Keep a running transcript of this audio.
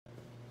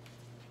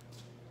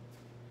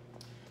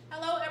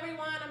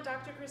everyone, I'm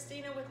Dr.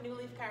 Christina with New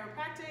Leaf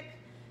Chiropractic.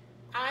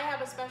 I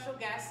have a special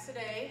guest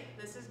today.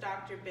 This is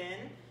Dr.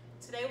 Ben.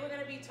 Today we're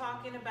going to be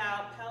talking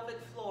about pelvic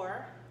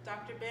floor.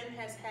 Dr. Ben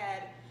has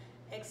had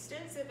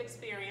extensive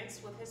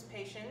experience with his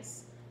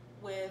patients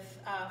with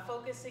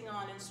focusing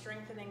on and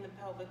strengthening the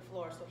pelvic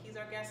floor. So he's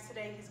our guest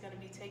today. He's going to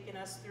be taking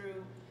us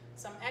through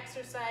some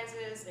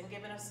exercises and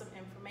giving us some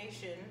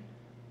information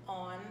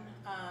on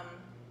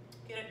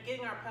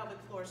getting our pelvic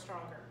floor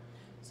stronger.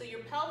 So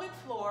your pelvic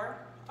floor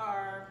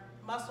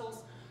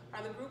muscles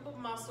are the group of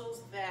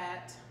muscles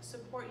that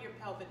support your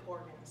pelvic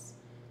organs.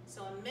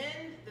 So in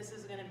men, this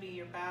is going to be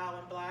your bowel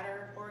and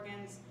bladder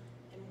organs.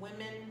 In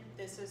women,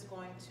 this is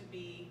going to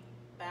be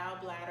bowel,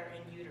 bladder,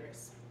 and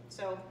uterus.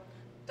 So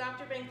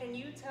Dr. Ben, can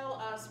you tell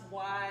us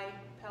why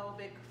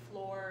pelvic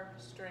floor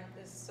strength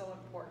is so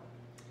important?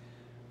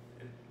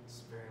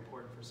 It's very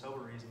important for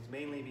several reasons,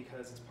 mainly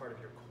because it's part of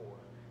your core.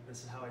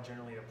 This is how I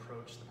generally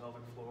approach the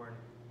pelvic floor and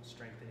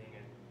strengthening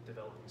and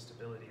developing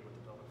stability with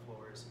the pelvic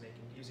floor is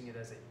using it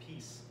as a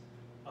piece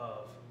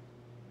of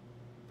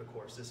the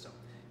core system.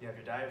 You have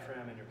your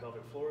diaphragm and your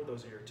pelvic floor.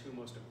 Those are your two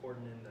most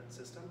important in that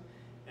system.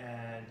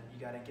 And you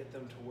got to get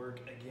them to work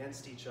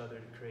against each other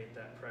to create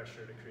that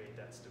pressure, to create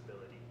that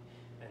stability.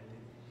 And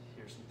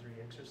here's some 3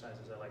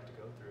 exercises I like to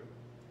go through.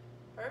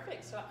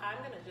 Perfect. So I'm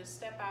going to just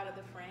step out of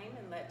the frame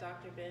and let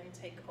Dr. Ben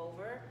take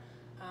over.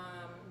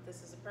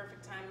 This is a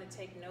perfect time to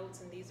take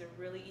notes, and these are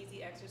really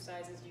easy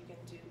exercises you can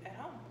do at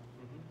home.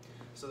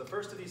 So the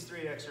first of these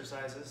 3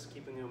 exercises,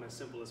 keeping them as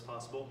simple as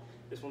possible,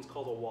 this one's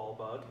called a wall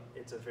bug.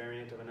 It's a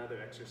variant of another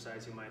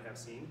exercise you might have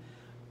seen.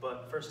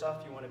 But first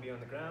off, you want to be on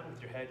the ground with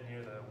your head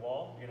near the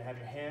wall. You're going to have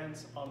your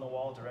hands on the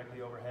wall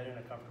directly overhead in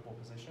a comfortable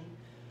position.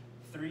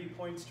 3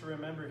 points to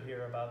remember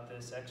here about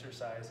this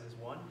exercise is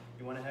 1,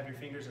 you want to have your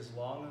fingers as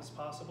long as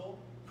possible,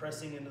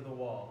 pressing into the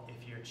wall.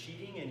 If you're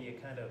cheating and you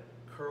kind of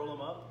curl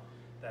them up,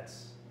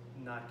 that's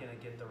not going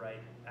to get the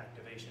right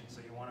activation. So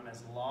you want them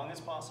as long as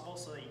possible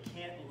so that you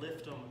can't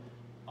lift them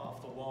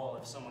off the wall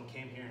if someone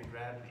came here and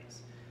grabbed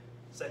these.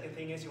 Second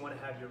thing is you want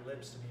to have your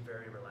lips to be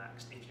very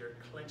relaxed. If you're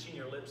clenching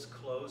your lips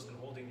closed and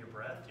holding your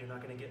breath, you're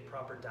not going to get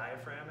proper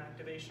diaphragm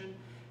activation,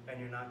 and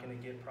you're not going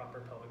to get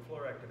proper pelvic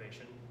floor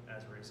activation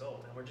as a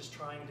result. And we're just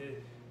trying to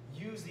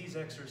use these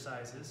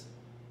exercises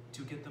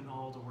to get them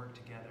all to work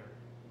together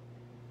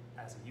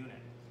as a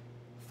unit.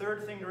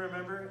 Third thing to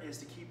remember is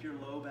to keep your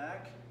low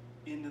back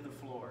into the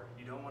floor.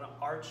 You don't want to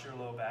arch your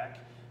low back.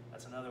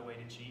 That's another way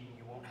to cheat, and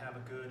you won't have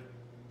a good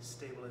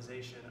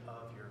stabilization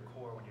of your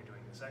core when you're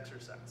doing this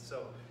exercise.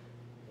 So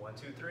 1,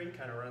 2, 3,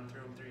 kind of run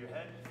through them through your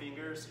head.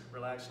 Fingers,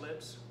 relax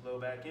lips, low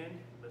back in,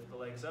 lift the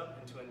legs up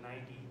into a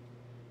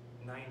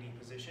 90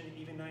 position,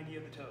 even 90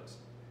 of the toes.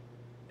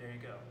 There you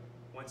go.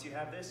 Once you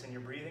have this and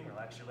you're breathing,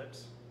 relax your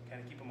lips,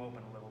 kind of keep them open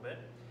a little bit.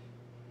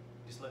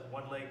 Just let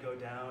one leg go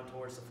down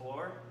towards the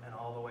floor and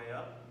all the way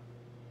up,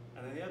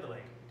 and then the other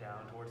leg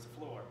down towards the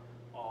floor,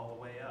 all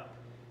the way up.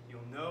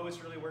 You'll know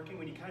it's really working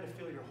when you kind of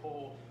feel your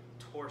whole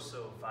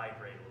torso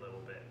vibrate a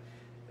little bit.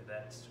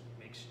 That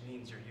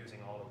means you're using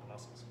all of the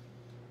muscles.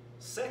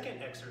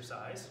 Second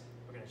exercise,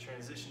 we're going to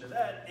transition to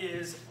that,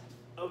 is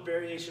a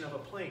variation of a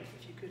plank.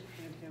 If you could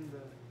hand him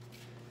the,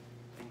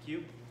 thank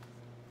you.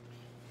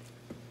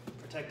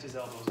 Protect his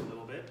elbows a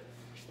little bit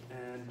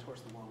and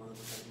towards the wall a little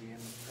bit. The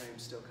end frame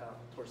still kind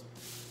of towards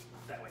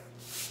that way,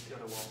 the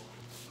other wall.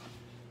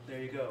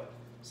 There you go.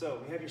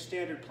 So we have your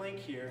standard plank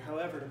here.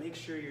 However, to make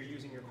sure you're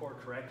using your core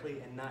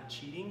correctly and not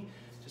cheating,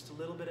 just a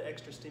little bit of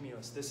extra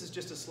stimulus. This is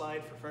just a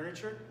slide for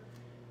furniture.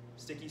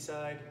 Sticky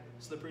side,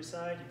 slippery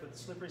side. You put the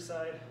slippery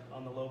side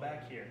on the low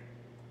back here.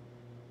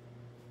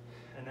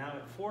 And now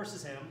it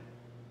forces him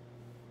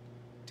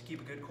to keep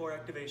a good core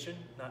activation,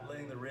 not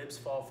letting the ribs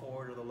fall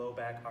forward or the low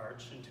back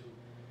arch into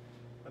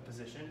a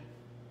position.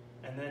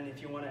 And then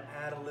if you want to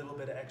add a little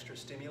bit of extra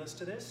stimulus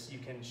to this, you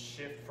can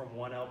shift from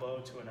one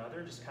elbow to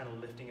another, just kind of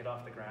lifting it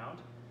off the ground.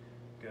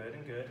 Good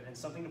and good. And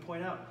something to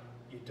point out,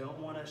 you don't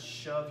want to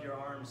shove your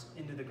arms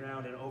into the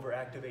ground and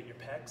overactivate your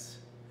pecs.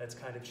 That's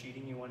kind of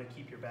cheating. You want to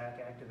keep your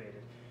back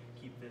activated.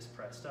 Keep this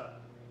pressed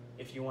up.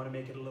 If you want to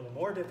make it a little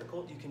more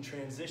difficult, you can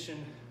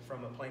transition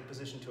from a plank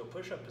position to a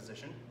push-up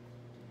position.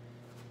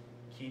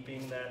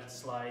 Keeping that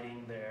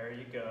sliding, there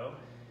you go.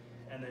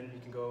 And then you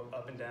can go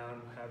up and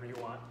down however you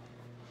want.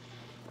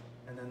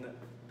 And then the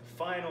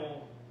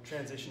final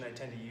transition I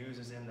tend to use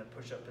is in the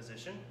push-up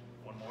position.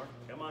 One more,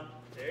 come on,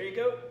 there you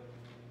go.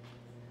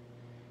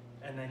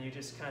 And then you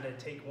just kind of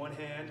take one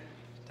hand,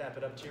 tap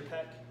it up to your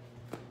pec,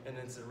 and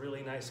it's a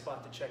really nice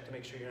spot to check to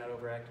make sure you're not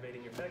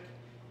overactivating your pec,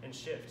 and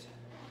shift.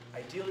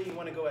 Ideally, you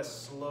want to go as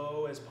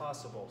slow as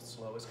possible.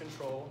 Slow as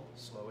control,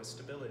 slow as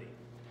stability.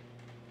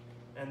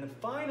 And the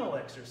final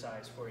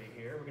exercise for you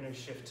here, we're going to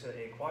shift to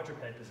a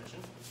quadruped position,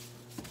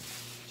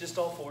 just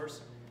all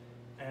fours.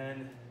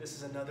 And this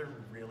is another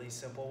really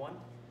simple one.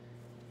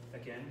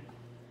 Again,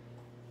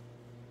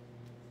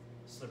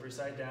 slippery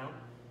side down,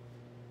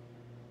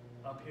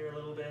 up here a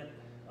little bit,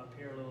 up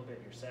here a little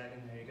bit, you're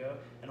sagging, there you go.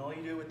 And all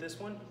you do with this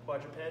one,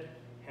 quadruped,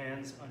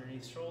 hands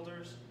underneath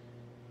shoulders,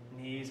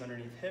 Knees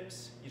underneath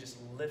hips. You just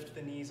lift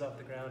the knees off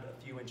the ground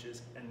a few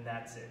inches, and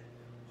that's it.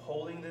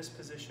 Holding this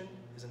position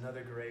is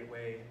another great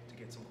way to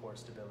get some core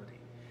stability.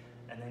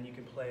 And then you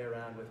can play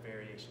around with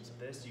variations of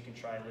this. You can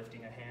try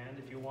lifting a hand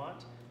if you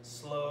want.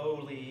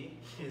 Slowly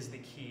is the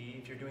key.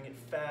 If you're doing it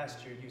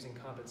fast, you're using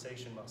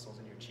compensation muscles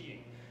and you're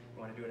cheating.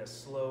 You want to do it as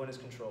slow and as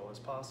controlled as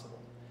possible.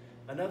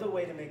 Another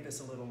way to make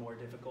this a little more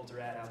difficult or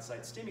add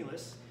outside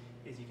stimulus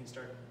is you can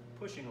start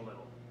pushing a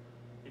little.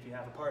 If you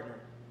have a partner,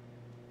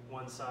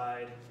 one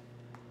side,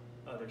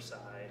 other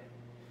side.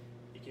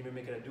 You can even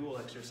make it a dual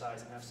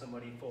exercise and have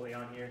somebody fully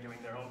on here doing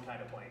their own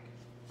kind of plank.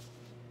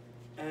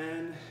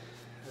 And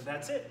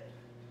that's it.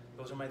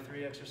 Those are my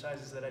 3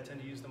 exercises that I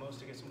tend to use the most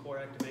to get some core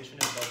activation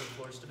and pelvic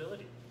floor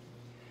stability.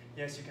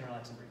 Yes, you can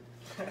relax and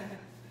breathe.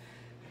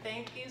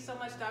 Thank you so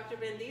much, Dr.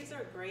 Ben. These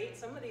are great.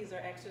 Some of these are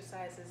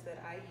exercises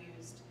that I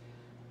used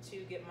to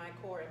get my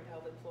core and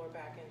pelvic floor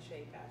back in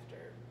shape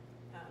after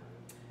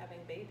having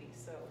babies.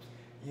 So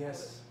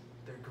yes,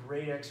 they're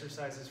great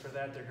exercises for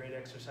that. They're great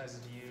exercises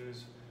to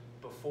use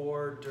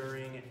before,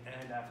 during,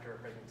 and after a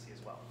pregnancy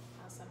as well.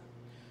 Awesome.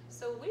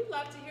 So we'd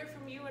love to hear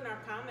from you in our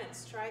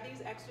comments. Try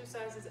these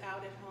exercises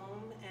out at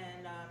home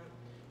and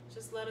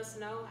just let us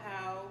know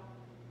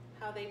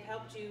how they've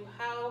helped you.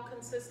 How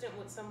consistent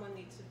would someone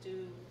need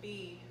to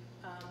be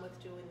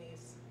with doing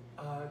these?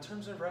 In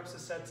terms of reps of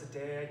sets a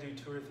day, I do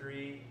 2 or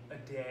 3 a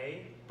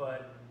day,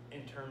 but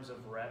in terms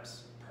of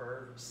reps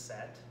per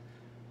set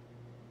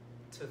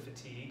to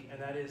fatigue,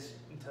 and that is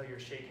until you're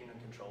shaking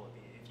uncontrollably.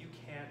 If you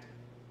can't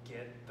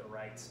get the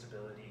right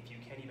stability, if you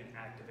can't even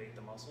activate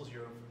the muscles,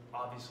 you're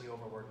obviously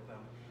overworked them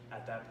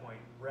at that point.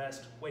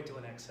 Rest, wait till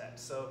the next set.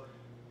 So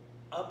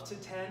up to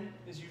 10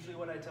 is usually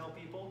what I tell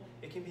people.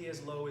 It can be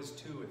as low as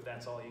 2 if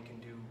that's all you can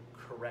do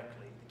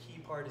correctly. The key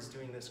part is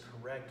doing this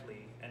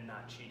correctly and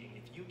not cheating.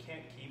 If you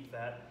can't keep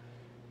that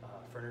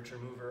furniture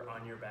mover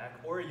on your back,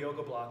 or a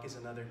yoga block is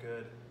another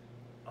good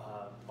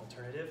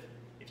alternative.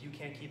 If you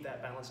can't keep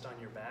that balanced on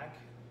your back,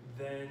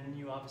 then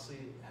you obviously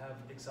have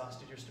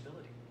exhausted your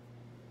stability.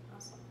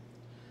 Awesome.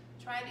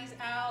 Try these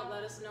out.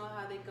 Let us know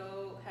how they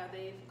go, how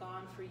they've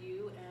gone for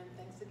you, and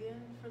thanks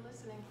again for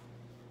listening.